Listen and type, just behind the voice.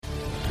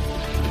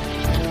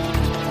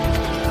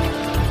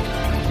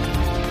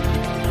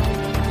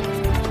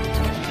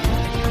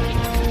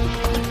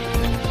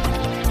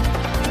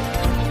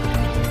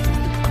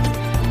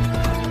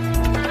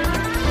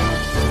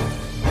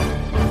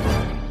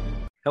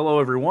Hello,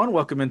 everyone.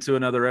 Welcome into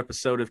another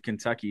episode of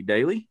Kentucky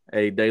Daily,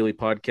 a daily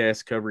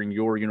podcast covering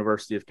your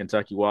University of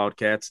Kentucky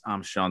Wildcats.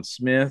 I'm Sean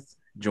Smith,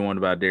 joined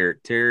by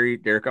Derek Terry.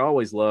 Derek, I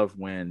always love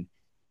when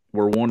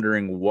we're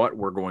wondering what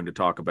we're going to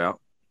talk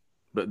about,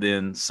 but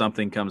then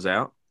something comes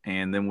out,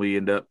 and then we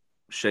end up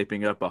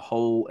shaping up a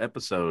whole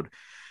episode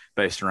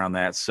based around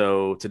that.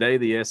 So today,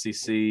 the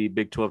SEC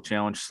Big 12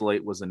 Challenge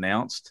slate was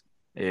announced,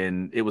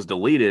 and it was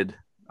deleted,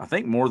 I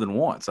think, more than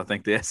once. I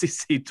think the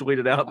SEC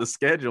tweeted out the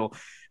schedule.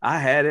 I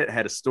had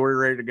a story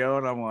ready to go,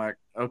 and I'm like,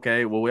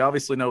 okay, well, we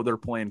obviously know they're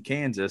playing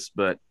Kansas,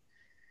 but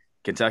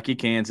Kentucky,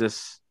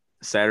 Kansas,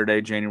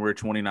 Saturday, January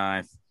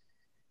 29th,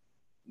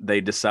 they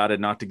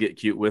decided not to get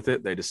cute with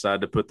it. They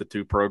decided to put the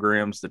two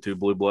programs, the two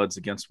blue bloods,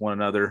 against one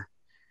another.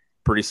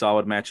 Pretty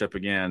solid matchup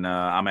again.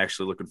 I'm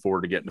actually looking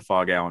forward to getting to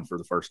Fog Allen for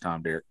the first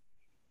time, Derek.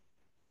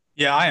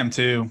 Yeah, I am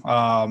too.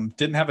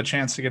 Didn't have a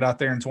chance to get out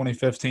there in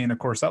 2015. Of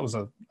course, that was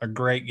a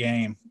great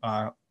game.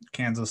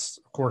 Kansas,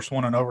 of course,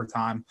 won in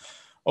overtime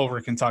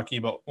over Kentucky,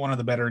 but one of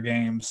the better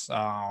games.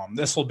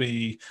 This will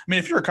be, I mean,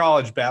 if you're a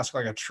college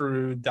basketball, like a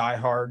true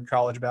diehard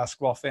college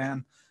basketball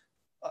fan,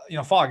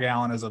 Fog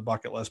Allen is a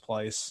bucket list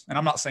place. And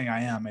I'm not saying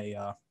I am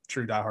a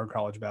true diehard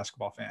college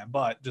basketball fan,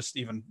 but just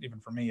even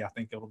for me, I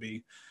think it'll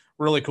be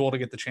really cool to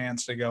get the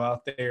chance to go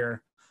out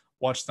there,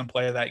 watch them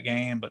play that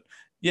game. But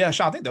yeah,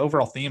 Sean, I think the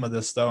overall theme of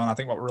this, though, and I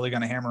think what we're really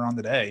going to hammer on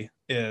today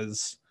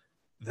is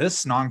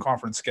this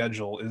non-conference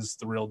schedule is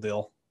the real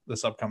deal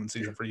this upcoming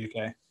season for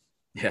UK.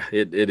 Yeah,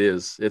 it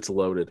is. It's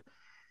loaded.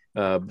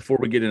 Before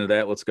we get into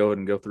that, let's go ahead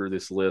and go through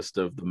this list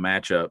of the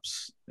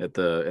matchups at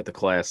the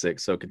Classic.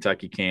 So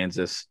Kentucky,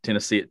 Kansas,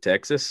 Tennessee at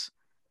Texas,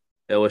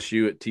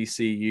 LSU at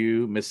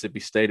TCU, Mississippi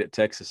State at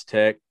Texas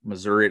Tech,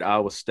 Missouri at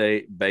Iowa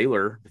State,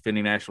 Baylor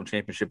defending national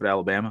championship at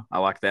Alabama. I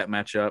like that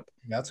matchup.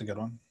 That's a good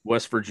one.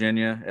 West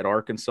Virginia at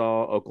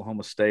Arkansas,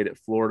 Oklahoma State at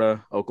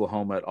Florida,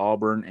 Oklahoma at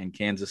Auburn, and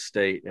Kansas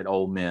State at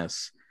Ole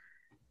Miss.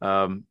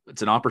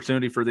 It's an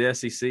opportunity for the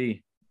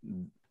SEC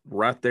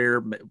right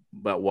there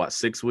about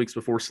 6 weeks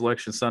before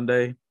Selection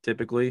Sunday,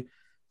 typically,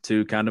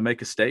 to kind of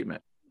make a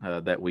statement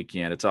that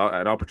weekend. It's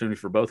an opportunity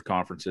for both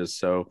conferences.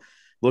 So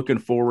looking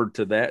forward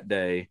to that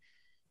day.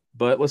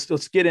 But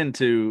let's get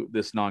into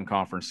this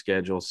non-conference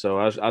schedule. So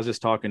I was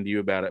just talking to you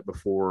about it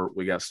before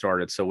we got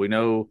started. So we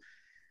know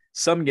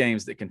some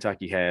games that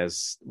Kentucky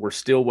has. We're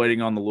still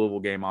waiting on the Louisville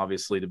game,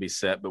 obviously, to be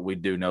set, but we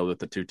do know that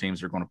the two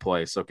teams are going to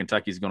play. So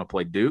Kentucky's going to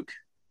play Duke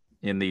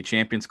in the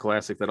Champions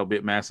Classic. That'll be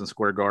at Madison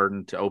Square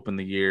Garden to open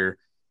the year.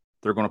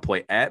 They're going to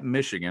play at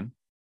Michigan,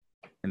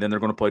 and then they're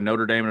going to play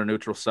Notre Dame in a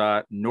neutral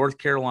site, North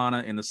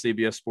Carolina in the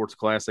CBS Sports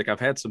Classic. I've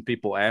had some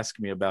people ask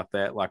me about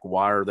that, like,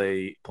 why are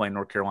they playing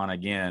North Carolina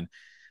again?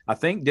 I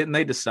think, didn't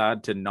they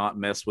decide to not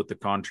mess with the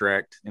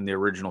contract in the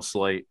original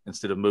slate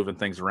instead of moving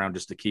things around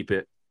just to keep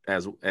it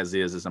as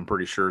I'm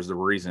pretty sure is the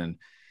reason.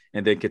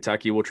 And then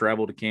Kentucky will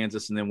travel to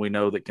Kansas, and then we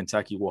know that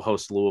Kentucky will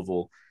host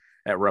Louisville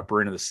at Rupp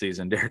Arena this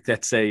season. Derek,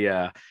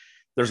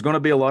 there's going to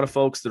be a lot of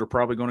folks that are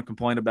probably going to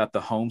complain about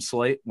the home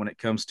slate when it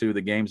comes to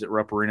the games at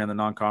Rupp Arena in the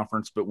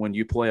non-conference. But when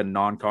you play a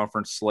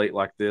non-conference slate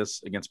like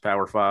this against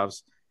Power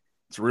Fives,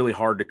 it's really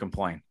hard to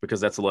complain because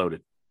that's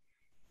loaded.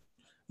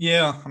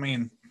 Yeah, I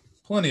mean,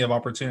 plenty of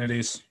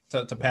opportunities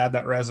to pad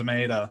that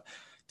resume, to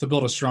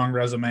build a strong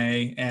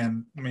resume.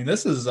 And, I mean,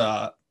 this is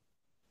a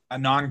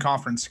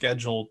non-conference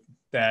schedule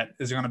that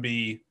is going to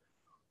be,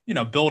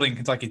 building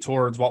Kentucky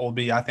towards what will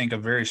be, I think, a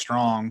very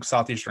strong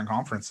Southeastern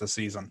Conference this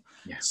season.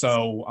 Yeah.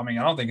 So, I mean,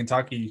 I don't think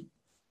Kentucky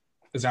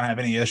is going to have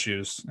any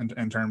issues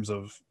in terms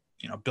of,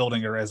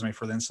 building a resume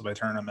for the NCAA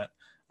tournament.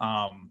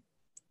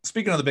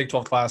 Speaking of the Big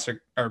 12 Classic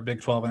or Big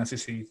 12 and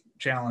SEC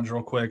Challenge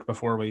real quick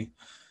before we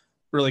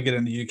really get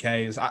into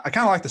UK is I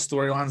kind of like the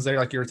storylines there,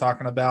 like you were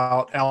talking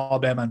about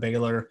Alabama and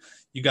Baylor.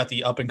 You got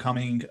the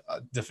up-and-coming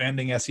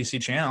defending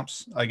SEC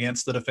champs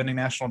against the defending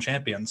national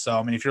champions. So,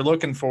 I mean, if you're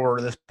looking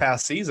for this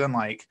past season,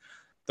 like,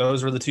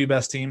 those were the two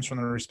best teams from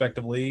the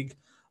respective league.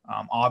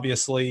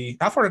 Obviously,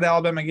 how far did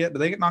Alabama get? Did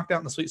they get knocked out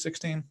in the Sweet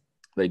 16?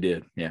 They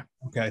did, yeah.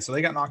 Okay, so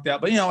they got knocked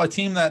out. But, a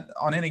team that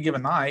on any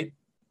given night,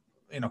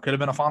 could have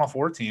been a Final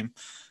Four team,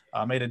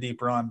 made a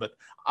deep run. But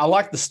I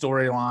like the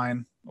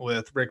storyline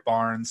with Rick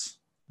Barnes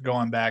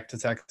going back to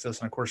Texas.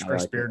 And, of course,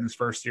 Chris Beard in his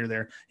first year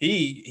there.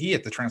 He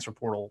hit the transfer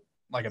portal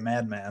like a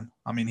madman.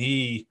 I mean,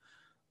 he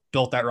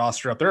built that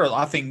roster up there.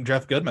 I think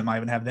Jeff Goodman might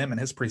even have them in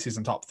his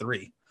preseason top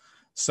 3.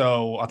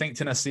 So I think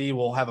Tennessee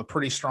will have a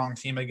pretty strong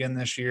team again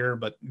this year,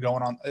 but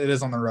it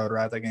is on the road,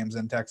 right? That game's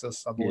in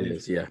Texas, I believe. It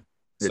is, yeah.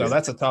 So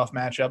that's a tough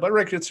matchup. But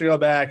Rick gets to go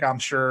back. I'm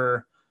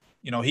sure,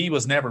 he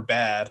was never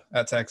bad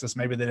at Texas.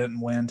 Maybe they didn't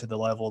win to the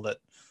level that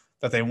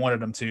they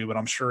wanted him to, but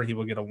I'm sure he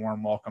will get a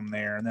warm welcome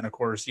there. And then, of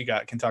course, you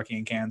got Kentucky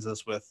and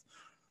Kansas with,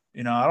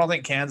 I don't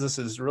think Kansas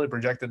is really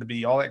projected to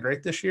be all that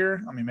great this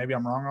year. I mean, maybe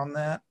I'm wrong on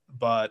that,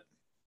 but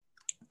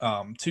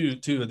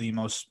two of the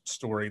most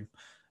storied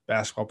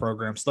basketball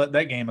programs.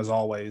 That game is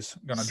always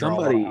going to draw a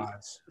lot of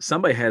eyes.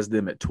 Somebody has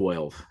them at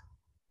 12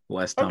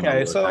 last time.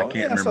 Okay, I can't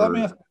remember. So I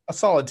mean, a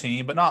solid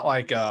team, but not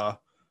like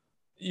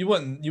you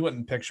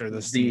wouldn't picture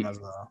this team as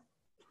a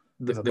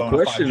the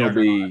question will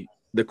be,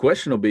 The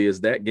question will be,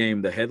 is that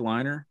game the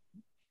headliner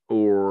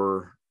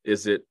or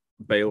is it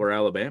Baylor,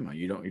 Alabama?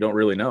 You don't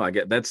really know. I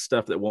get that's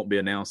stuff that won't be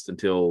announced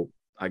until,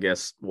 I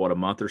guess, a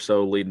month or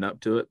so leading up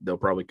to it. They'll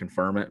probably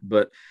confirm it.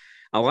 But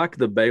I like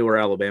the Baylor,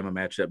 Alabama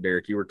matchup,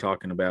 Derek. You were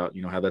talking about,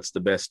 how that's the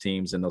best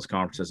teams in those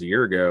conferences a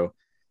year ago.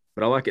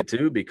 But I like it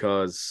too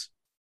because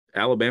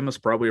Alabama's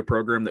probably a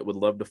program that would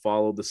love to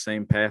follow the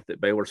same path that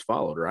Baylor's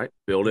followed, right?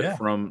 Build it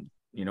from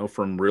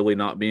really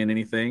not being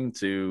anything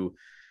to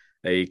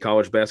a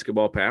college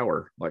basketball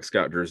power like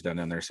Scott Drew's done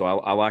in there. So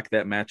I like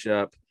that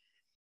matchup.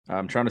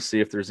 I'm trying to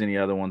see if there's any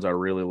other ones I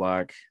really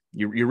like.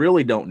 You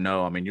really don't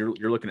know. I mean,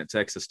 you're looking at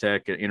Texas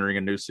Tech entering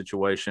a new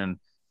situation.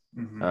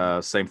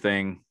 Mm-hmm. Same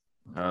thing.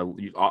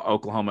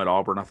 Oklahoma at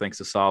Auburn, I think,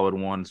 is a solid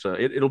one. So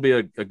it'll be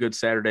a good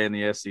Saturday in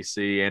the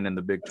SEC and in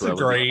the Big 12.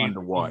 It's a great It'll be fun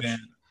to watch.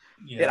 event.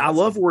 Yeah, and I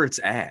love where it's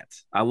at.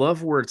 I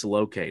love where it's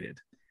located.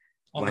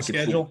 On the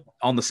schedule?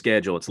 On the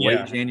schedule. It's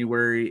late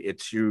January.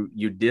 It's you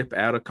dip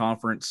out of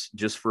conference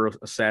just for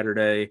a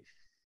Saturday.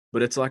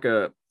 But it's one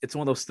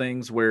of those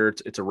things where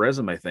it's a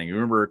resume thing. You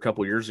remember a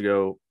couple years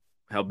ago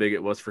how big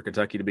it was for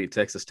Kentucky to beat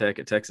Texas Tech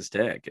at Texas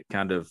Tech. It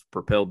kind of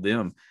propelled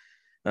them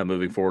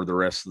moving forward the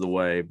rest of the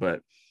way.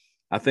 But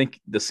I think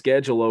the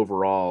schedule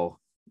overall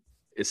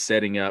is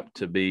setting up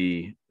to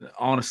be,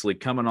 honestly,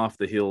 coming off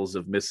the heels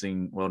of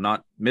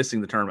not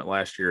missing the tournament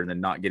last year and then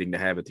not getting to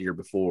have it the year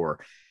before.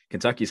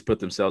 Kentucky's put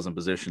themselves in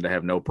position to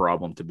have no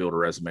problem to build a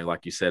resume,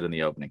 like you said in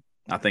the opening.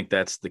 I think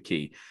that's the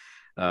key.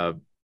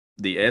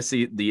 The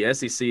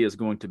SEC is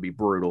going to be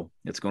brutal.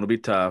 It's going to be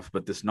tough,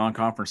 but this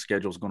non-conference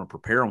schedule is going to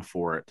prepare them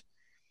for it.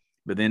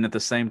 But then at the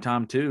same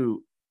time,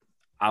 too,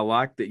 I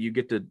like that you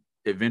get to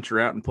venture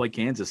out and play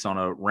Kansas on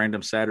a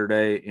random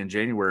Saturday in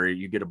January.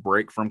 You get a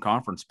break from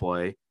conference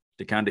play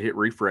to kind of hit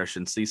refresh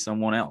and see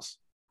someone else.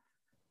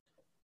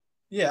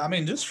 Yeah, I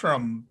mean, just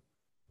from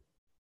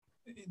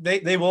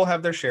they will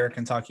have their share,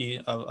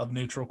 Kentucky, of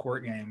neutral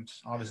court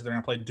games. Obviously, they're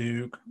going to play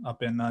Duke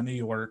up in New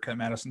York at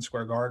Madison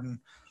Square Garden.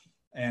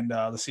 And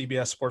the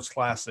CBS Sports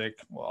Classic,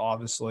 well,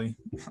 obviously,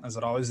 as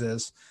it always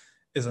is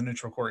a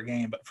neutral court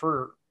game. But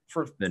for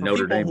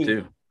Notre Dame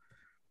too.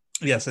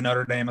 Yes, and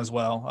Notre Dame as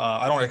well.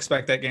 I don't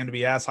expect that game to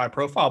be as high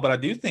profile, but I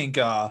do think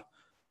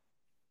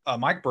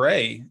Mike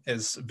Bray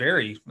is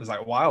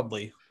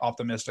wildly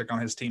optimistic on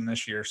his team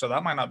this year. So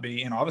that might not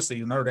be,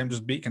 obviously Notre Dame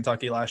just beat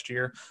Kentucky last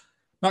year.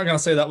 Not going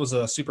to say that was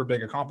a super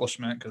big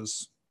accomplishment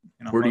because,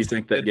 where do you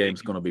think that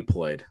game's going to be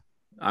played?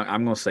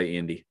 I'm going to say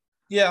Indy.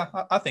 Yeah,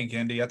 I think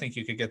Indy. I think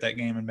you could get that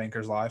game in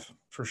Bankers Life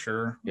for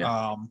sure.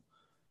 Yeah.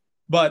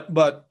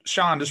 But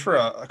Sean, just for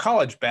a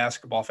college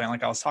basketball fan,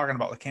 like I was talking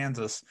about with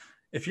Kansas,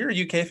 if you're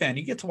a UK fan,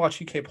 you get to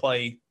watch UK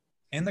play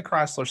in the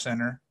Chrysler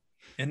Center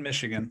in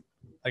Michigan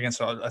against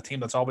a team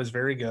that's always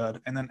very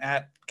good, and then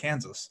at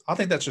Kansas. I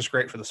think that's just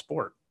great for the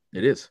sport.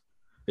 It is.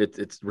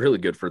 It's really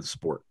good for the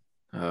sport.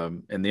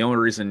 And the only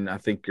reason I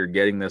think you're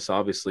getting this,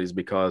 obviously, is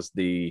because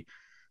the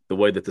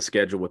way that the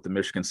schedule with the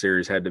Michigan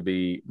series had to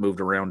be moved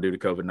around due to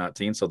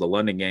COVID-19. So the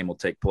London game will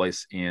take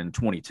place in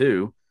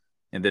 22,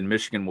 and then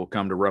Michigan will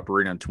come to Rupp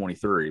Arena in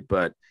 23.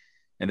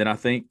 And then I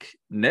think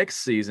next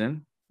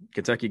season,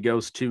 Kentucky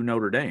goes to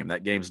Notre Dame.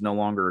 That game's no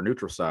longer a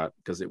neutral site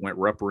because it went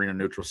Rupp Arena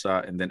neutral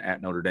site and then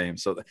at Notre Dame.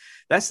 So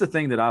that's the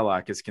thing that I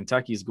like is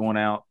Kentucky's going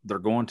out. They're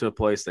going to a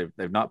place they've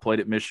not played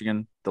at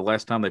Michigan. The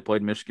last time they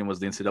played Michigan was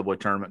the NCAA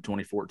tournament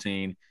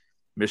 2014.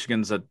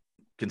 Michigan's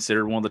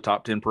considered one of the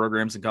top 10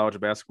 programs in college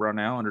basketball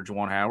now under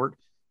Juwan Howard.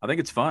 I think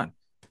it's fun.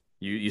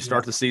 You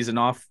start the season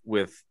off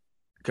with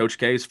Coach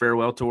K's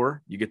farewell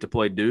tour. You get to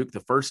play Duke.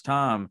 The first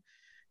time,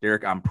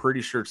 Derek, I'm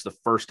pretty sure it's the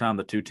first time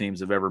the two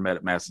teams have ever met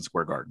at Madison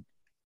Square Garden.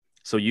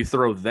 So you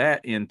throw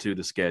that into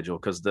the schedule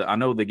because I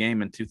know the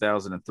game in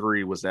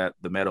 2003 was at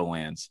the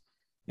Meadowlands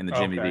in the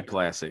Jimmy V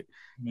Classic.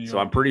 So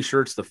I'm pretty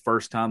sure it's the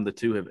first time the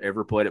two have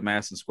ever played at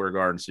Madison Square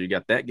Garden. So you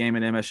got that game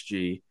at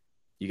MSG.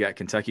 You got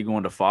Kentucky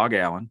going to Fog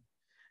Allen.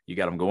 You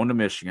got them going to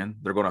Michigan.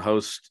 They're going to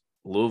host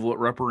Louisville at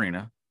Rupp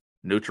Arena,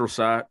 neutral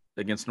site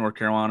against North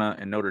Carolina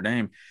and Notre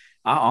Dame.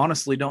 I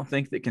honestly don't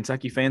think that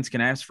Kentucky fans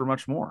can ask for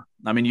much more.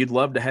 I mean, you'd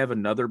love to have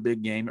another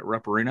big game at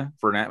Rupp Arena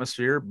for an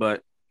atmosphere,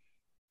 but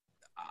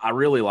I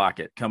really like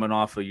it coming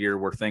off a year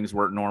where things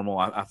weren't normal.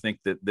 I think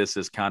that this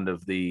is kind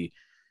of the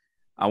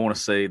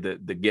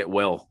get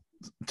well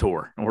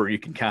tour where you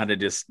can kind of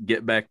just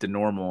get back to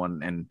normal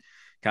and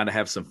kind of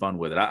have some fun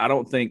with it. I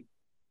don't think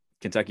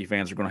Kentucky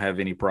fans are going to have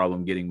any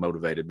problem getting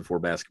motivated before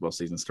basketball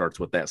season starts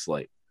with that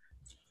slate.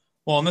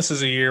 Well, and this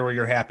is a year where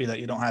you're happy that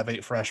you don't have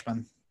 8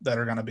 freshmen that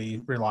are going to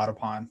be relied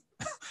upon.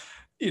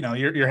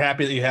 You're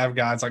happy that you have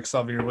guys like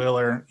Xavier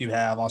Wheeler, you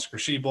have Oscar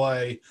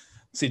Tshiebwe,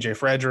 CJ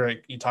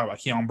Frederick, you talk about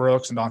Keon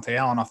Brooks and Dante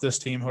Allen off this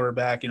team who are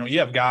back. You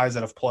have guys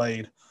that have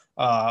played.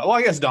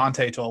 I guess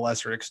Dante to a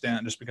lesser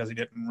extent just because he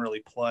didn't really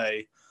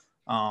play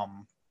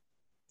in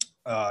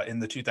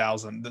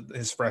the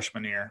his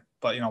freshman year.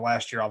 But,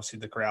 last year, obviously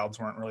the crowds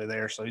weren't really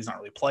there, so he's not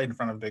really played in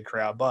front of a big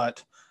crowd,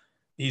 but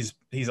he's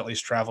at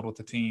least traveled with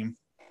the team,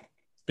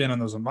 been in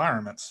those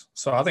environments.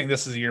 So I think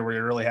this is a year where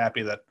you're really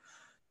happy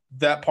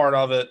that part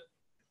of it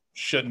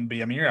shouldn't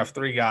be. I mean, you have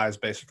 3 guys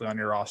basically on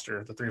your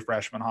roster, the 3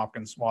 freshmen,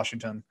 Hopkins,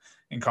 Washington,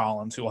 and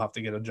Collins, who will have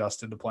to get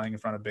adjusted to playing in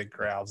front of big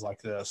crowds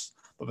like this.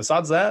 But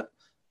besides that,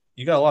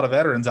 you got a lot of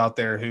veterans out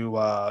there who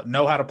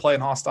know how to play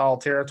in hostile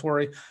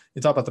territory.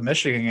 You talk about the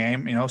Michigan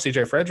game,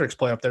 CJ Fredericks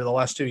played up there the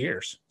last 2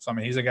 years. So, I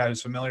mean, he's a guy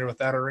who's familiar with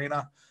that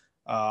arena.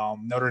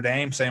 Notre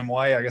Dame, same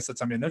way. I guess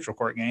it's going to be a neutral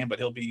court game, but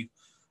he'll be –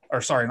 or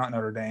sorry, not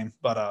Notre Dame,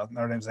 but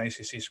Notre Dame's an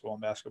ACC school in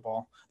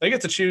basketball. They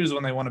get to choose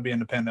when they want to be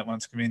independent, when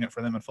it's convenient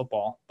for them in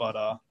football,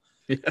 but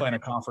playing a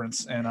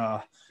conference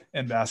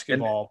in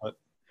basketball.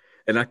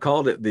 And I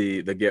called it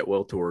the Get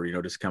Well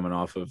Tour, just coming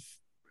off of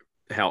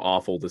how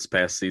awful this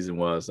past season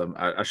was.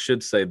 I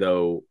should say,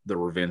 though, the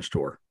Revenge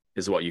Tour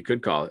is what you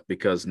could call it,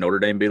 because Notre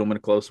Dame beat them in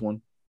a close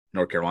one.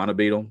 North Carolina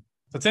beat them.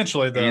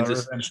 Potentially the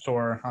Revenge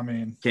Tour. I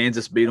mean,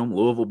 Kansas beat them.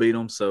 Louisville beat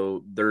them.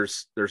 So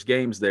there's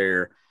games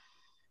there.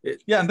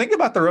 And think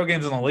about the road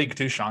games in the league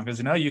too, Sean, because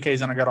UK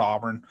is going to go to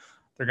Auburn.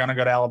 They're going to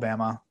go to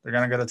Alabama. They're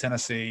going to go to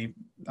Tennessee.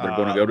 They're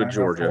going to go to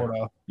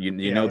Georgia. You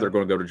know they're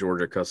going to go to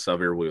Georgia because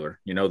Xavier Wheeler.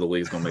 The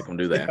league's going to make them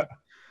do that.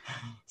 Yeah.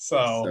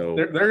 So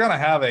they're going to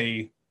have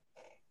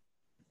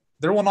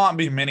there will not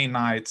be many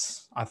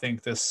nights, I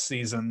think, this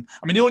season.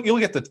 I mean, you'll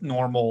get the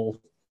normal,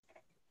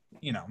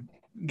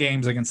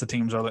 games against the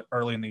teams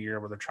early in the year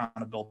where they're trying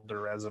to build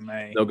their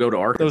resume. They'll go to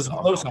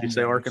Arkansas. Those Did you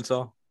say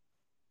Arkansas?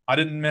 I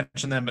didn't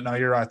mention them, but no,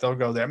 you're right. They'll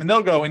go there. I mean,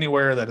 they'll go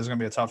anywhere that is going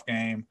to be a tough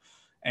game.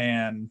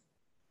 And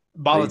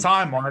by the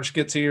time March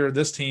gets here,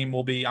 this team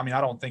will be – I mean, I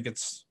don't think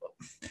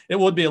it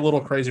would be a little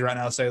crazy right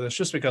now to say this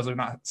just because we've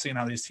not seen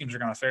how these teams are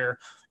going to fare.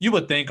 You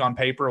would think on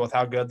paper with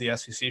how good the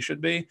SEC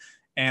should be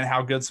and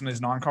how good some of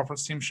these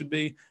non-conference teams should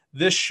be,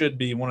 this should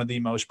be one of the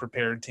most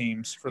prepared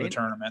teams for the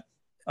tournament.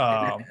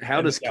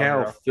 How does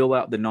Cal fill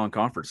out the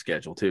non-conference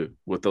schedule too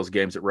with those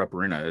games at Rupp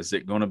Arena? Is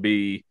it going to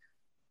be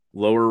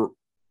lower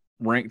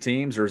ranked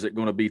teams, or is it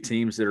going to be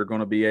teams that are going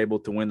to be able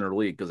to win their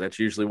league? Because that's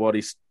usually what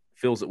he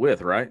fills it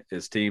with, right?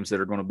 Is teams that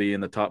are going to be in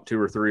the top 2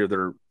 or 3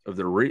 of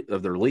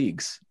their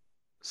leagues.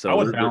 So I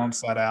would balance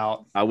that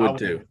out. I would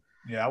too.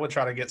 Yeah, I would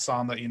try to get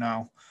some that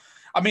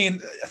I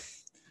mean,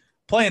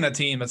 playing a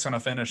team that's going to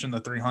finish in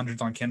the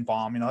 300s on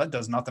KenPom, that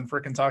does nothing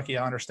for Kentucky.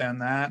 I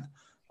understand that.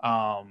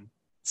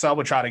 So I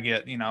would try to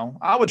get,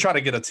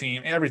 a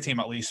team, every team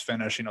at least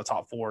finish,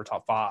 top 4,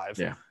 top 5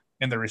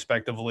 in their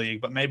respective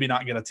league, but maybe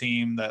not get a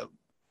team that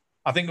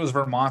I think it was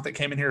Vermont that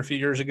came in here a few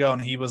years ago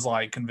and he was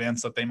like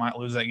convinced that they might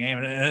lose that game.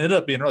 And it ended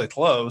up being really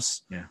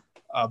close. Yeah.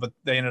 But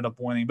they ended up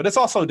winning. But it's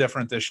also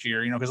different this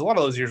year, because a lot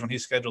of those years when he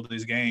scheduled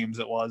these games,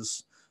 it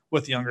was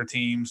with younger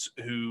teams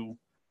who,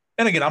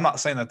 and again, I'm not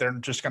saying that they're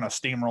just going to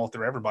steamroll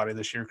through everybody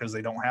this year because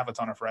they don't have a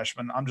ton of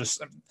freshmen.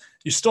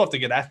 You still have to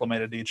get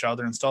acclimated to each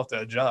other and still have to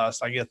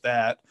adjust. I get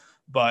that.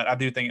 But I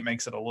do think it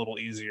makes it a little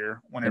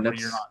easier whenever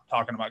you're not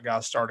talking about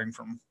guys starting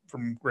from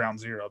ground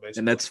zero,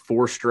 basically. And that's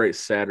 4 straight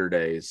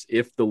Saturdays.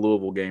 If the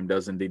Louisville game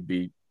does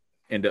indeed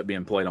end up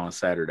being played on a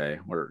Saturday,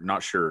 we're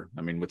not sure.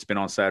 I mean, it's been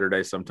on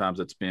Saturday. Sometimes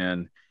it's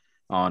been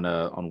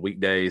on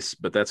weekdays,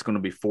 but that's going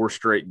to be 4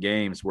 straight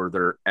games where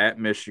they're at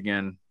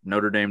Michigan,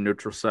 Notre Dame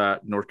neutral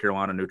site, North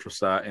Carolina neutral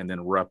site, and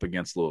then Rupp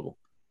against Louisville.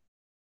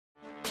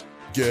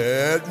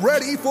 Get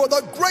ready for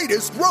the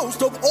greatest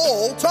roast of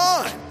all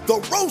time,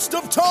 the Roast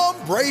of Tom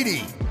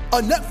Brady,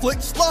 a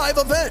Netflix live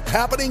event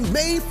happening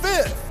May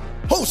 5th.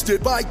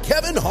 Hosted by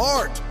Kevin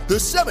Hart, the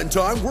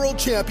 7-time world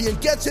champion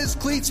gets his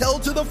cleats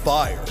held to the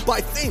fire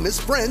by famous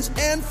friends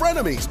and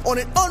frenemies on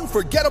an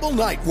unforgettable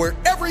night where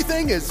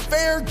everything is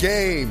fair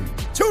game.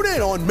 Tune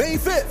in on May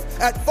 5th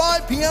at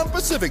 5 p.m.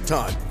 Pacific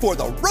time for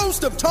the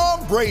Roast of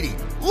Tom Brady,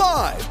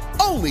 live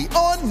only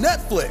on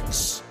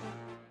Netflix.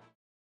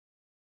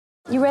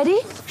 You ready?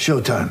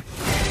 Showtime.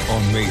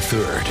 On May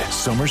 3rd,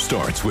 summer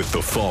starts with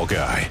The Fall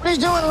Guy. Let's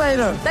do it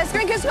later. Let's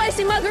drink a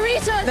spicy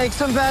margarita. Make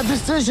some bad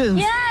decisions.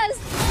 Yes.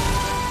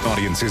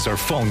 Audiences are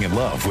falling in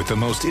love with the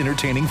most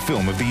entertaining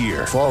film of the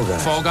year. Fall Guy.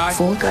 Fall Guy?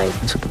 Fall Guy.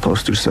 That's what the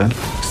poster said.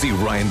 See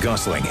Ryan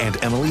Gosling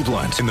and Emily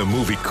Blunt in the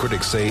movie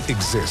critics say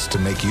exists to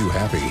make you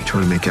happy.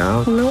 Trying to make it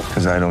out? Nope.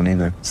 Because I don't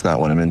either. It's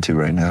not what I'm into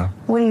right now.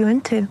 What are you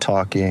into?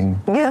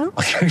 Talking. Yeah.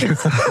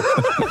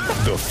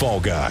 The Fall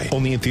Guy.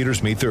 Only in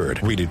theaters May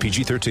 3rd. Rated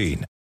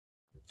PG-13.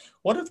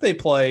 What if they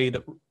played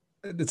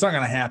 – it's not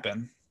going to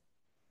happen.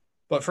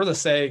 But for the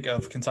sake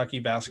of Kentucky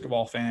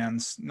basketball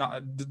fans,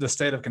 not the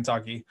state of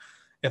Kentucky,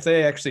 if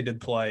they actually did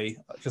play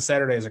 – because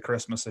Saturday is a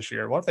Christmas this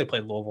year. What if they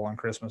played Louisville on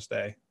Christmas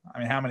Day? I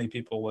mean, how many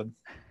people would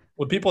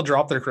people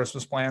drop their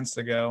Christmas plans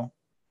to go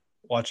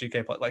watch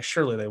UK play? Like,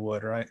 surely they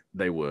would, right?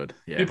 They would,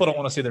 yeah. People don't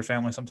want to see their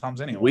family sometimes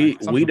anyway.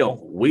 We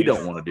don't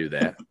want to do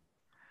that.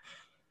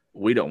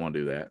 We don't want to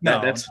do that.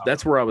 No,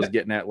 that's where I was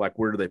getting at. Like,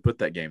 where do they put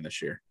that game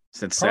this year?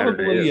 Since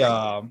probably,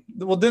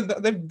 Saturday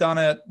they've done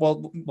it.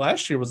 Well,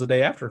 last year was the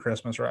day after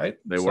Christmas, right?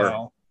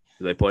 Were.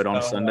 They played on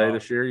a Sunday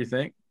this year, you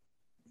think?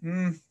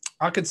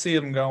 I could see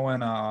them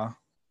going.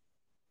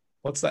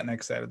 What's that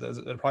next Saturday?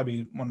 It'll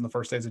probably be one of the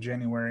first days of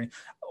January.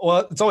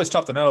 Well, it's always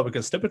tough to know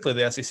because typically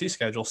the SEC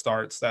schedule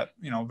starts that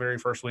very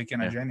first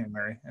weekend of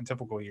January in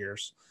typical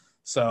years.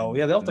 So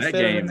yeah, they'll have to That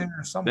fit it in game-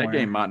 there somewhere. That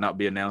game might not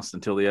be announced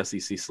until the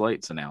SEC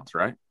slate's announced,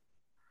 right?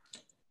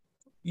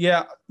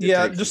 Yeah, It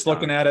yeah. takes Just some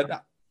looking time. at it,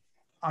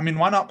 I mean,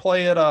 why not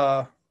play it?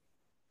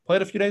 Play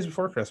it a few days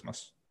before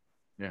Christmas.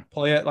 Yeah.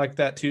 Play it like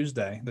that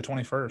Tuesday, the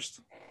 21st.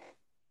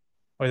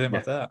 What do you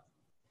think about that?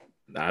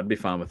 I'd be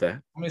fine with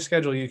that. Let me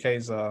schedule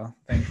UK's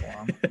thing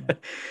for them.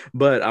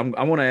 But I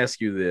want to ask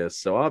you this.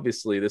 So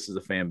obviously, this is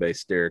a fan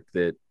base, Derek,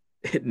 that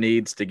it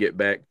needs to get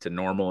back to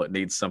normal. It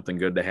needs something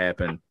good to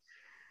happen.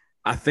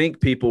 I think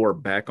people are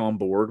back on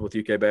board with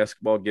UK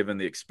basketball, given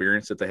the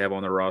experience that they have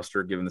on their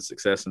roster, given the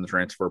success in the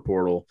transfer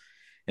portal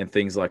and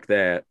things like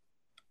that.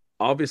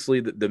 Obviously,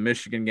 the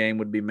Michigan game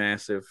would be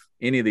massive.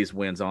 Any of these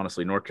wins,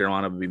 honestly, North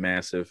Carolina would be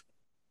massive.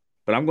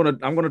 But I'm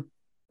gonna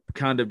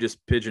kind of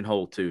just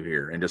pigeonhole two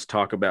here and just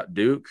talk about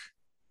Duke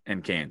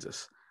and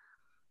Kansas,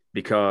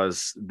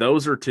 because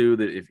those are two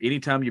that if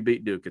anytime you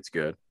beat Duke, it's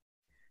good.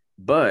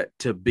 But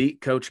to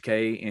beat Coach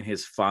K in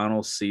his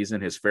final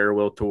season, his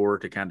farewell tour,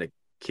 to kind of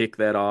kick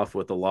that off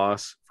with a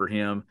loss for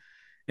him,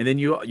 and then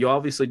you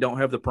obviously don't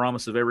have the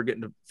promise of ever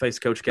getting to face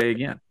Coach K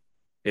again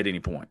at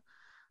any point.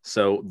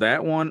 So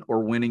that one or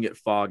winning at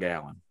Fog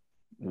Allen,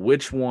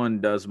 which one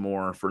does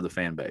more for the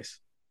fan base?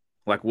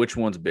 Like, which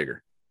one's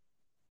bigger?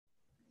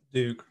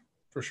 Duke,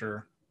 for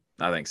sure.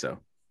 I think so.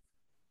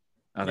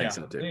 I think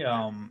so too.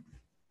 I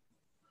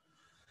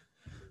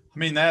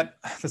mean,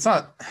 that's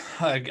not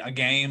a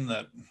game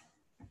that,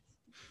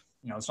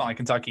 it's not like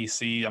Kentucky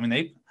I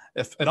mean,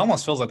 it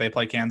almost feels like they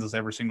play Kansas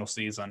every single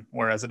season,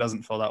 whereas it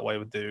doesn't feel that way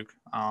with Duke.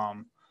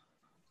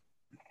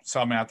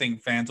 So, I mean, I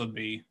think fans would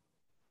be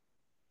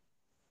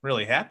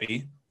really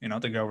happy,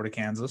 to go over to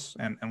Kansas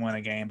and win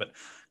a game. But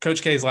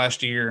Coach K's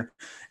last year,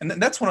 and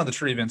that's one of the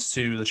true events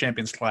too, the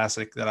Champions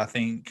Classic, that I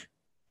think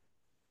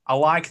I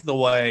like the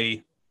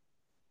way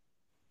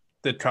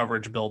that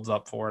coverage builds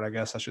up for it, I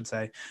guess I should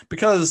say,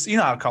 because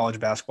how college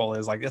basketball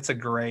is. Like, it's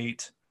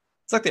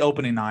like the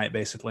opening night,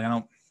 basically.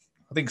 I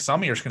think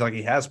some years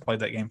Kentucky has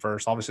played that game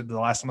first. Obviously, the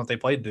last time that they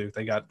played Duke,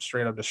 they got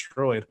straight up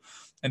destroyed.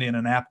 In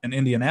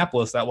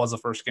Indianapolis, that was the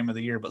first game of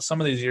the year. But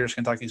some of these years,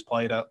 Kentucky's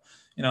played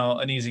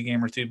an easy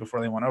game or two before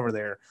they went over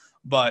there.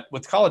 But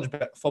with college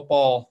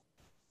football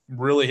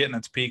really hitting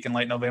its peak in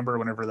late November,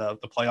 whenever the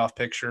playoff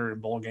picture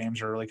and bowl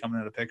games are really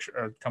coming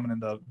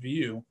into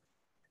view,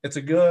 it's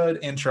a good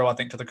intro, I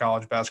think, to the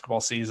college basketball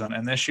season.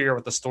 And this year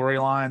with the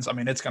storylines, I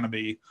mean, it's going to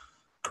be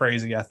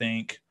crazy. I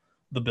think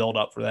the build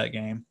up for that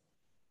game,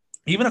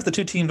 even if the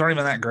two teams aren't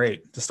even that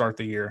great to start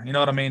the year, you know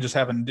what I mean? Just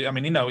having,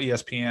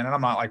 ESPN, and I'm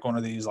not like one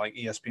of these like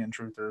ESPN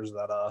truthers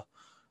that,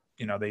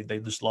 they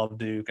just love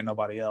Duke and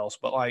nobody else,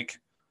 but like,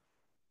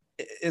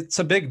 it's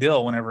a big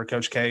deal whenever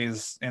Coach K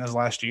is in his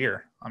last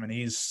year. I mean,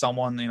 he's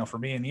someone, for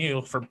me and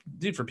you, for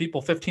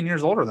people 15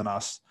 years older than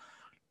us,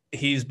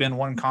 he's been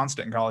one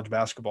constant in college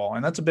basketball.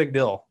 And that's a big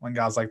deal when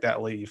guys like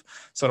that leave.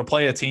 So to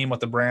play a team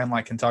with a brand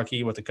like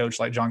Kentucky, with a coach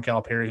like John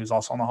Calipari, who's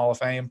also in the Hall of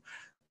Fame,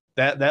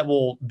 that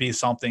will be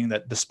something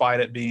that, despite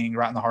it being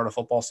right in the heart of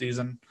football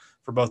season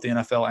for both the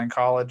NFL and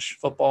college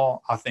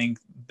football, I think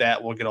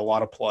that will get a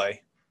lot of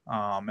play.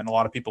 And a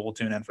lot of people will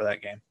tune in for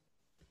that game.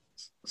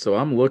 So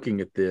I'm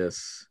looking at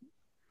this.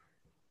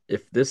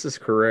 If this is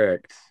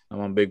correct,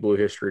 I'm on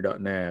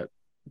bigbluehistory.net.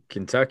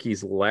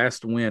 Kentucky's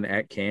last win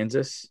at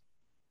Kansas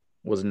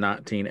was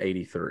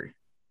 1983.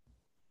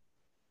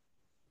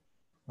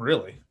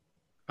 Really?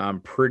 I'm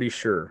pretty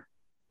sure.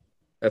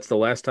 That's the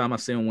last time I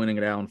see them winning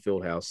at Allen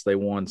Fieldhouse. They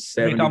won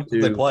 72. How many times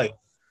did they play?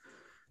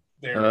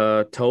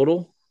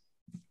 Total?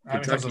 How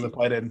many times have they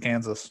played it in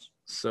Kansas?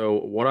 So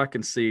what I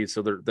can see,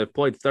 so they've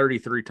played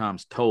 33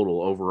 times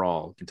total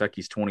overall.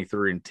 Kentucky's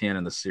 23-10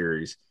 in the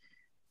series.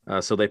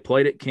 So they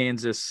played at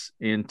Kansas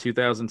in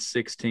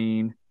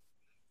 2016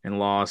 and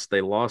lost.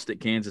 They lost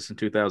at Kansas in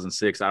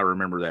 2006. I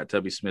remember that.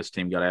 Tubby Smith's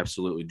team got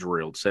absolutely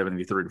drilled,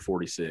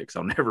 73-46.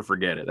 I'll never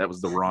forget it. That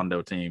was the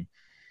Rondo team.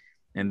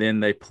 And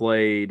then they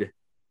played,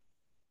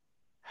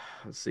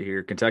 let's see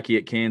here, Kentucky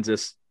at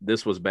Kansas.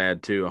 This was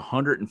bad too,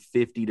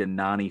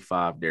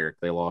 150-95, Derek.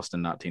 They lost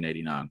in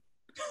 1989.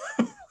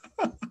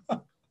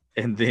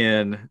 And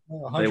then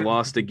they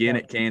lost again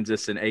at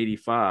Kansas in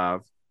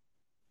 85.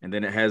 And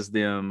then it has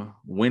them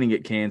winning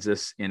at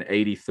Kansas in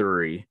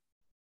 83.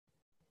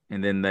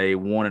 And then they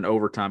won an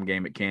overtime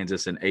game at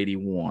Kansas in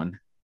 81.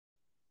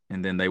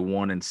 And then they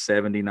won in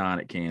 79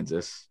 at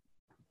Kansas.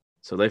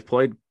 So they've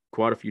played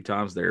quite a few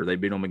times there. They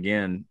beat them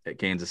again at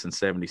Kansas in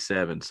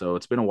 77. So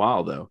it's been a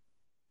while, though.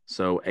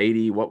 So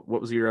 80, what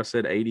was the year I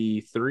said?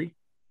 83?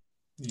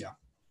 Yeah.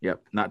 Yep,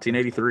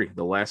 1983,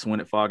 the last win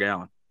at Fog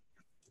Allen.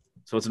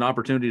 So it's an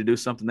opportunity to do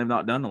something they've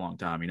not done in a long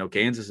time.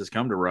 Kansas has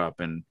come to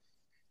Rupp and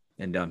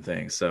done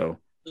things. So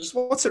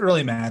what's it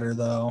really matter,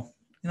 though?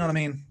 You know what I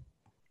mean?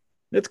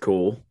 It's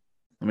cool.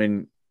 I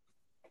mean,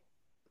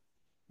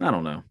 I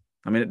don't know.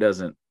 I mean, it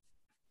doesn't.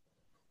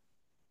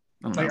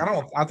 I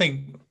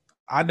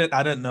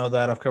didn't know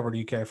that. I've covered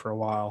UK for a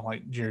while.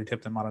 Like Jerry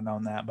Tipton might have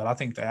known that, but I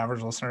think the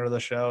average listener to the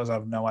show I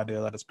have no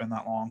idea that it's been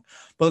that long.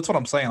 But that's what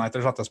I'm saying. Like,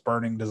 there's not this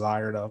burning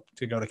desire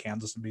to go to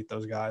Kansas and beat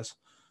those guys.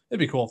 it'd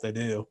be cool if they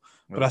do.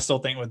 But I still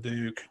think with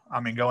Duke, I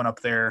mean, going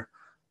up there,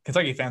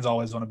 Kentucky fans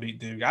always want to beat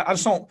Duke. I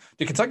just don't.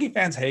 Do Kentucky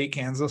fans hate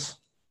Kansas?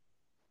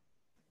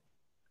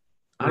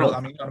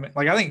 I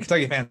think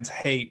Kentucky fans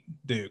hate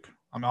Duke.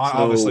 I mean,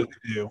 obviously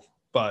they do,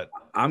 but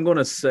I'm going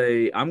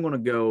to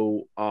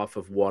go off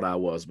of what I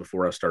was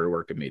before I started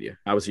working media.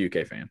 I was a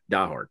UK fan,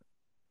 diehard.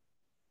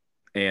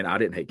 And I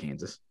didn't hate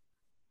Kansas.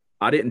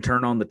 I didn't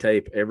turn on the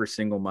tape every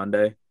single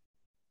Monday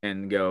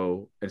and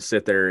go and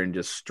sit there and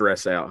just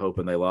stress out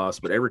hoping they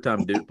lost. But every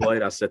time Duke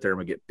played, I sat there and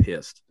would get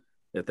pissed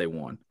that they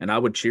won. And I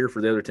would cheer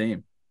for the other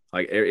team.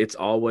 Like, it's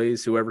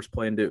always whoever's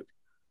playing Duke.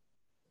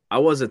 I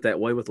wasn't that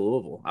way with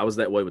Louisville. I was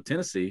that way with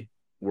Tennessee,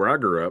 where I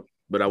grew up,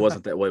 but I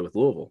wasn't that way with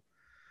Louisville.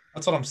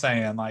 That's what I'm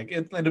saying. Like,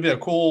 it'll be a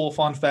cool,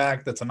 fun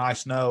fact. That's a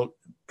nice note,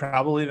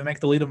 probably to make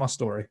the lead of my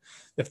story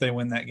if they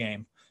win that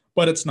game.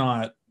 But it's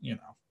not,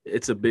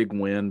 It's a big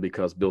win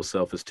because Bill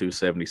Self is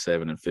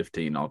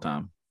 277-15 all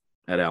time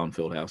at Allen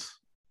Fieldhouse.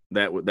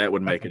 That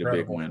would make it a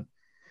big win.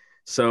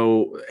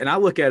 So, and I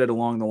look at it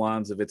along the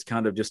lines of it's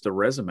kind of just a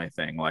resume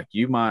thing. Like,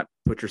 you might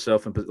put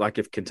yourself in, like,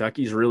 if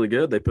Kentucky's really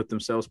good, they put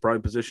themselves probably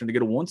in position to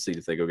get a 1 seed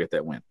if they go get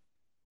that win.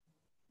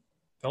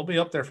 They'll be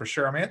up there for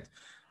sure. I mean,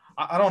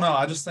 I don't know.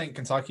 I just think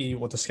Kentucky,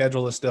 with the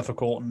schedule that's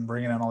difficult and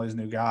bringing in all these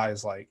new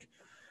guys, like,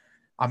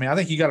 I mean, I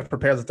think you got to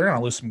prepare that they're going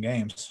to lose some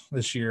games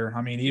this year.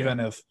 I mean, even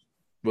if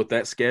with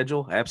that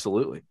schedule,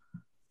 absolutely.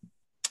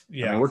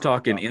 Yeah, I mean, we're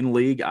talking in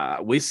league.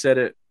 We said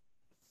it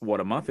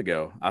a month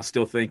ago. I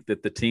still think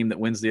that the team that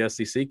wins the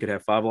SEC could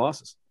have 5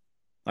 losses.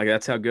 Like,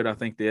 that's how good I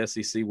think the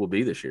SEC will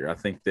be this year. I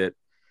think that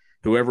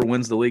whoever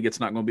wins the league,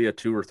 it's not going to be a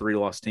 2 or 3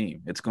 loss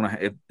team. It's going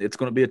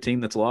to be a team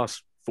that's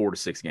lost 4 to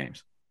 6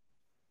 games.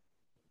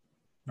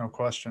 No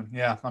question.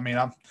 Yeah. I mean,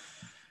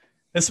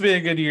 this will be a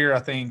good year, I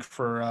think,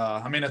 for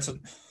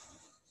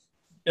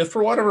if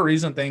for whatever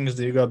reason things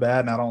do go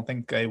bad, and I don't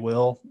think they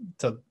will,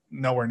 to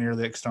nowhere near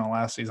the extent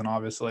last season,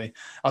 obviously,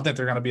 I think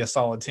they're going to be a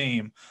solid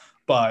team.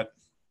 But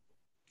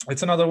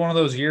it's another one of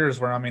those years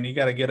where, I mean, you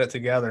got to get it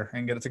together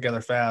and get it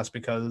together fast,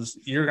 because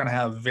you're going to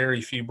have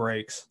very few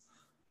breaks.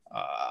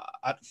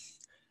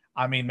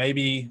 I mean,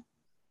 maybe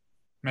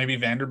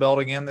Vanderbilt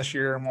again this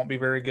year won't be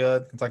very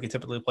good. Kentucky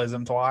typically plays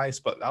them twice.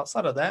 But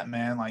outside of that,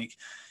 man, like,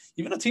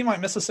 even a team like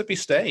Mississippi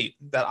State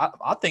that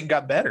I think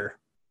got better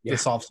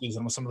this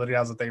offseason with some of the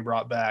guys that they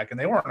brought back. And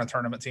they weren't a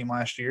tournament team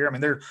last year. I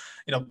mean,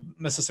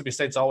 Mississippi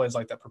State's always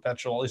like that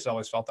perpetual, at least it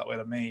always felt that way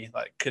to me,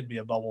 like could be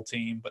a bubble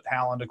team. But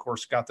Howland, of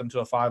course, got them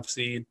to a 5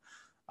 seed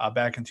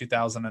back in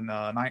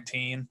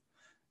 2019.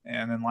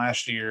 And then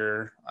last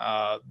year,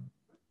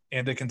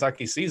 into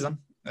Kentucky's season,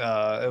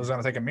 it was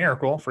going to take a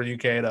miracle for UK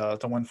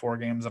to win 4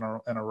 games in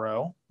a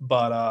row.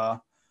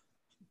 But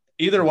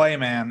either way,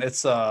 man,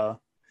 it's a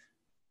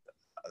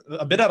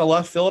bit out of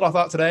left field, I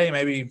thought, today.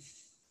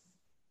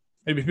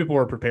 Maybe people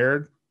were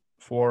prepared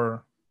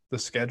for the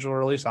schedule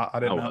release. I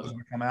didn't know it was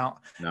going to come out.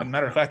 No. As a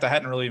matter of fact, I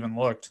hadn't really even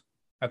looked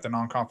at the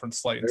non-conference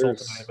slate until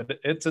today, but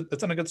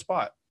it's in a good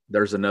spot.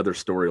 There's another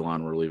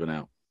storyline we're leaving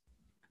out.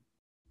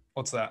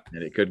 What's that?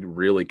 And it could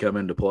really come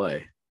into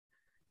play.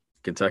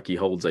 Kentucky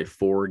holds a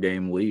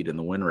 4-game lead in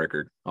the win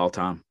record,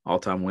 all-time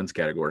wins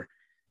category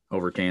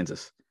over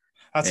Kansas.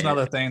 That's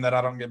another thing that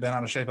I don't get bent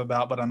out of shape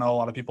about, but I know a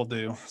lot of people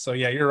do. So,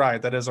 yeah, you're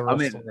right. That is a real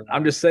story.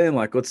 I'm just saying,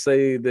 like, let's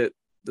say that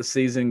the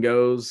season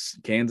goes,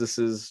 Kansas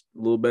is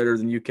a little better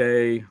than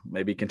UK.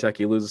 Maybe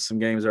Kentucky loses some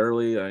games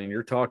early. I mean,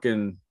 you're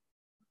talking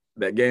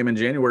that game in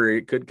January,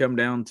 it could come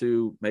down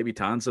to maybe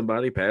tying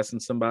somebody, passing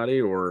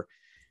somebody, or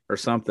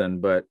something.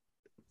 But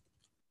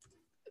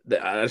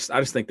I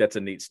just think that's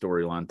a neat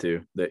storyline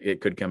too, that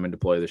it could come into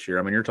play this year.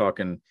 I mean, you're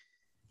talking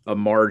a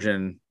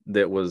margin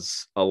that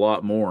was a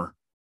lot more.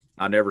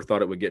 I never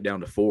thought it would get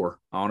down to 4.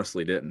 I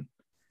honestly didn't.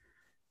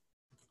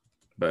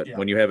 But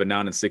when you have a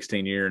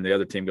 9-16 year and the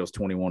other team goes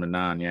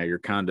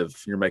 21-9,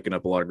 you're making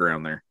up a lot of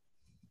ground there.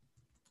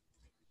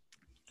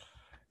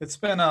 It's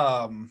been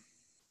a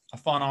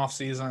fun off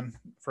season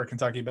for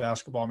Kentucky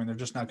basketball. I mean, they're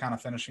just now kind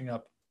of finishing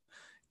up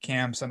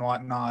camps and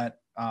whatnot.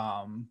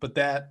 But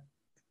that,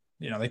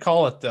 they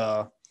call it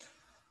the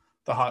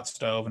hot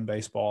stove in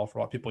baseball for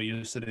what people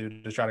used to do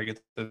to try to get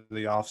to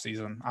the off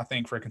season. I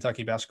think for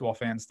Kentucky basketball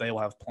fans, they will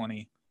have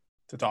plenty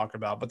to talk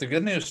about. But the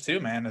good news too,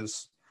 man,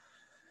 is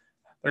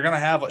they're going to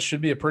have what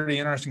should be a pretty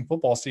interesting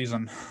football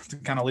season to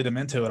kind of lead them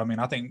into it. I mean,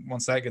 I think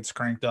once that gets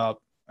cranked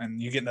up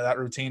and you get into that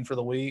routine for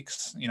the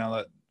weeks,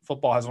 that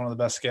football has one of the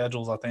best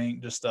schedules, I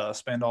think, just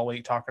spend all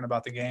week talking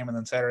about the game, and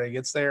then Saturday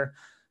gets there,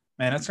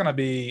 man, it's going to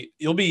be –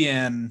 you'll be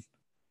in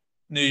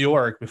New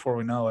York before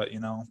we know it,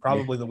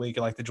 probably the week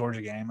of like the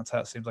Georgia game. That's how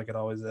it seems like it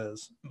always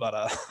is.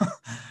 But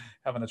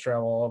having to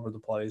travel all over the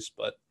place.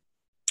 But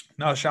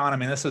no, Sean, I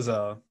mean, this is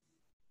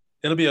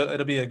it'll be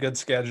a good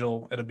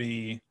schedule. It'll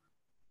be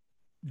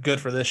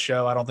good for this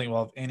show. I don't think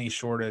we'll have any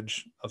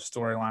shortage of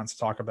storylines to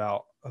talk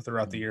about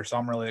throughout the year. So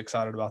I'm really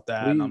excited about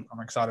that. And I'm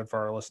excited for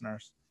our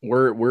listeners.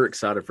 We're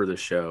excited for this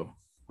show.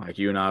 Like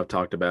you and I have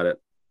talked about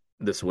it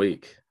this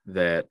week,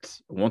 that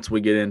once we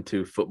get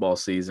into football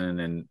season,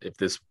 and if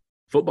this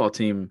football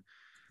team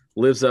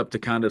lives up to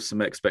kind of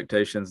some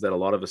expectations that a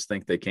lot of us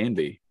think they can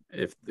be,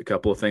 if a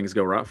couple of things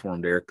go right for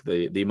them, Derek,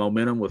 the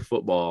momentum with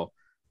football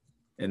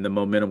and the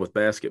momentum with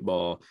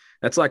basketball,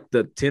 that's like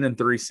the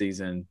 10-3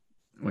 season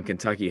when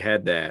Kentucky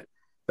had that.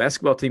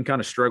 Basketball team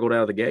kind of struggled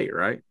out of the gate,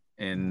 right?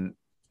 And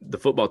the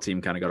football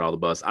team kind of got all the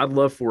buzz. I'd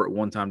love for it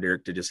one time,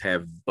 Derek, to just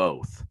have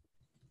both.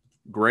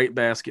 Great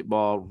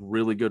basketball,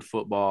 really good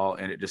football,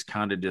 and it just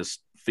kind of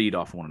just feed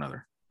off one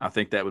another. I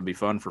think that would be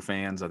fun for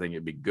fans. I think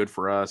it'd be good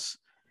for us.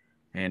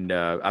 And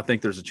I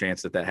think there's a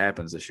chance that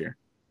happens this year.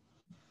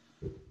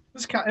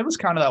 It was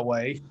kind of that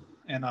way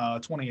in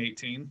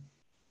 2018.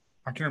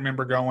 I can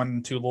remember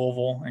going to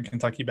Louisville and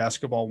Kentucky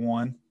basketball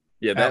won.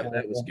 Yeah,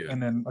 that was good.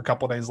 And then a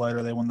couple of days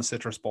later, they won the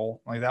Citrus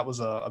Bowl. Like, that was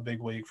a big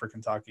week for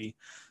Kentucky.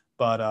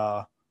 But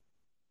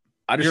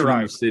I just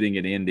remember sitting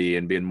at Indy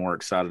and being more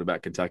excited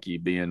about Kentucky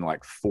being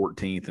like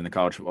 14th in the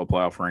college football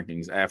playoff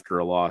rankings after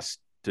a loss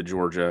to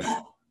Georgia,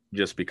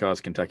 just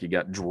because Kentucky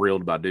got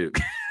drilled by Duke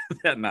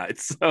that night.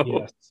 So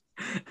yes.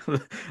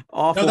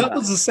 Awful. No, that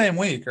was the same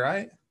week,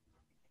 right?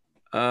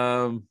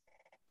 I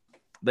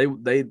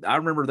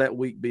remember that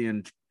week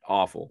being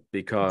awful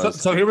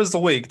because so here was the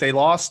week they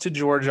lost to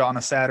Georgia on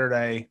a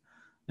Saturday,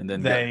 and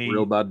then got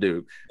drilled by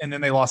Duke, and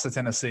then they lost to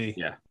Tennessee.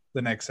 Yeah,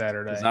 the next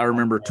Saturday. I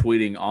remember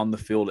tweeting on the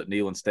field at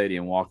Neyland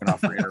Stadium, walking off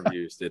for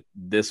interviews, that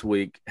this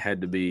week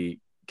had to be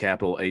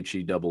capital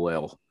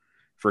HELL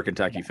for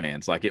Kentucky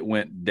fans. Like, it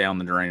went down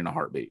the drain in a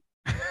heartbeat.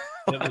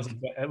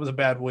 It was a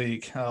bad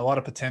week. A lot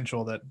of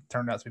potential that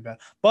turned out to be bad.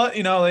 But,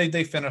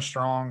 they finished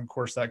strong. Of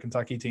course, that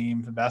Kentucky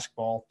team in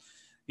basketball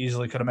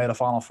easily could have made a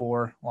Final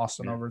Four, lost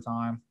in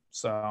overtime.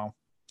 So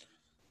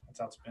that's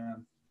how it's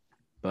been.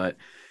 But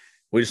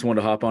we just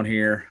wanted to hop on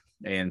here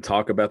and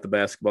talk about the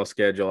basketball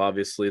schedule.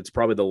 Obviously, it's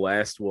probably the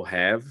last we'll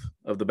have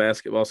of the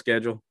basketball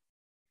schedule.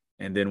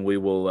 And then we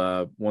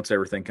will, once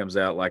everything comes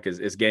out, like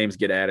as games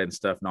get added and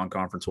stuff,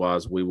 non-conference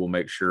wise, we will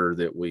make sure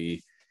that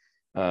we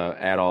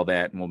add all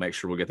that, and we'll make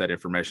sure we'll get that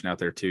information out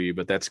there to you.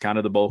 But that's kind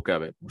of the bulk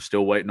of it. We're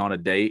still waiting on a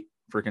date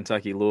for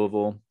Kentucky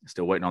Louisville.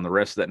 Still waiting on the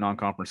rest of that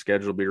non-conference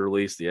schedule to be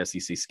released. The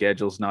SEC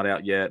schedule's not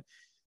out yet.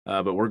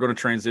 But we're going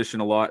to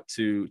transition a lot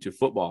to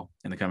football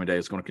in the coming days.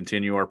 It's going to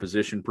continue our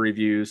position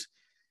previews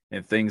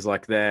and things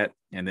like that.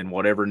 And then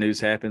whatever news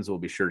happens, we'll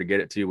be sure to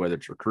get it to you, whether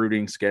it's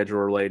recruiting, schedule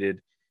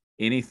related,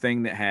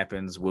 anything that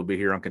happens, we'll be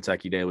here on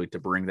Kentucky Daily to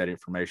bring that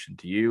information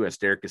to you. As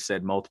Derek has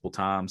said multiple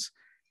times,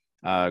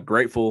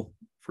 grateful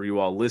for you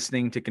all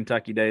listening to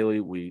Kentucky Daily.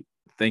 We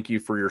thank you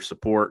for your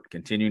support,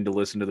 continuing to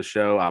listen to the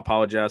show. I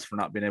apologize for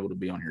not being able to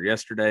be on here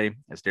yesterday.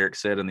 As Derek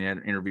said in the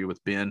interview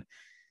with Ben,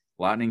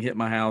 lightning hit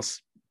my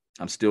house.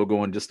 I'm still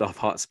going just off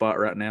hotspot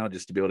right now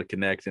just to be able to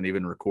connect and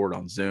even record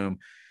on Zoom.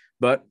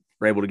 But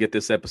we're able to get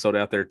this episode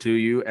out there to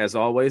you. As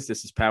always,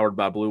 this is powered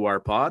by Blue Wire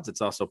Pods.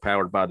 It's also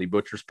powered by the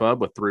Butcher's Pub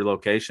with 3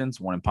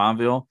 locations, one in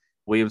Pineville,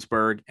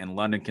 Williamsburg, and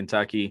London,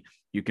 Kentucky.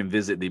 You can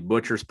visit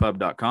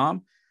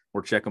thebutcherspub.com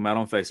or check them out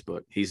on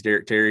Facebook. He's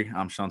Derek Terry.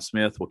 I'm Sean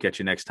Smith. We'll catch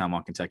you next time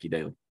on Kentucky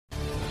Daily.